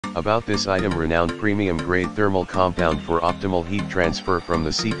About this item: renowned premium grade thermal compound for optimal heat transfer from the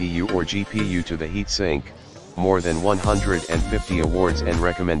CPU or GPU to the heatsink. More than 150 awards and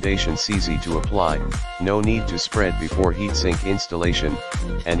recommendations. Easy to apply, no need to spread before heatsink installation,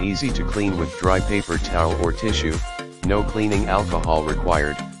 and easy to clean with dry paper towel or tissue, no cleaning alcohol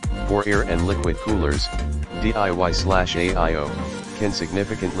required. For air and liquid coolers, DIY/AIO, can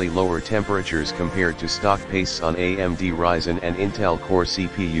significantly lower temperatures compared to stock pastes on AMD Ryzen and Intel Core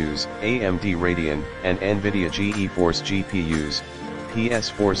CPUs, AMD Radeon, and NVIDIA GeForce GPUs,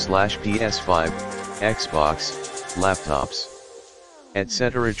 PS4/PS5, Xbox, laptops,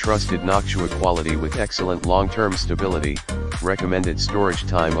 etc. Trusted Noctua quality with excellent long-term stability, recommended storage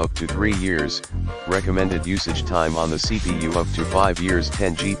time up to 3 years, recommended usage time on the CPU up to 5 years.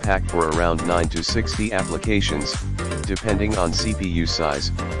 10G pack for around 9 to 60 applications, depending on CPU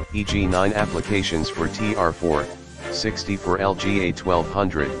size, e.g. 9 applications for TR4, 60 for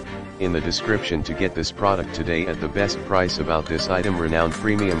LGA1200. In the description to get this product today at the best price. About this item: renowned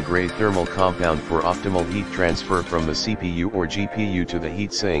premium grade thermal compound for optimal heat transfer from the CPU or GPU to the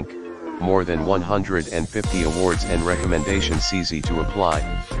heatsink. More than 150 awards and recommendations. Easy to apply,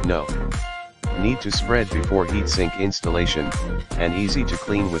 no need to spread before heatsink installation, and easy to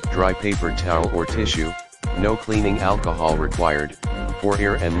clean with dry paper towel or tissue, no cleaning alcohol required. For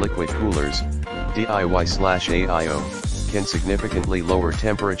air and liquid coolers, DIY/AIO, can significantly lower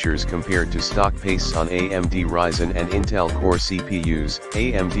temperatures compared to stock pastes on AMD Ryzen and Intel Core CPUs,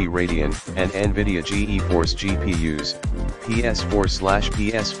 AMD Radeon, and NVIDIA GeForce GPUs,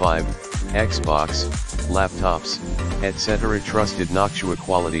 PS4/PS5, Xbox, laptops, etc. Trusted Noctua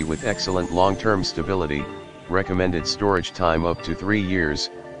quality with excellent long-term stability, recommended storage time up to 3 years,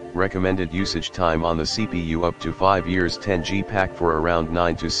 recommended usage time on the CPU up to 5 years. 10G pack for around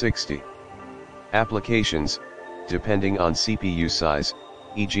 9 to 60 applications, depending on CPU size,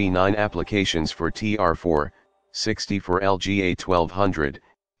 e.g. 9 applications for TR4, 60 for LGA1200.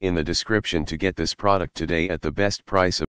 In the description to get this product today at the best price.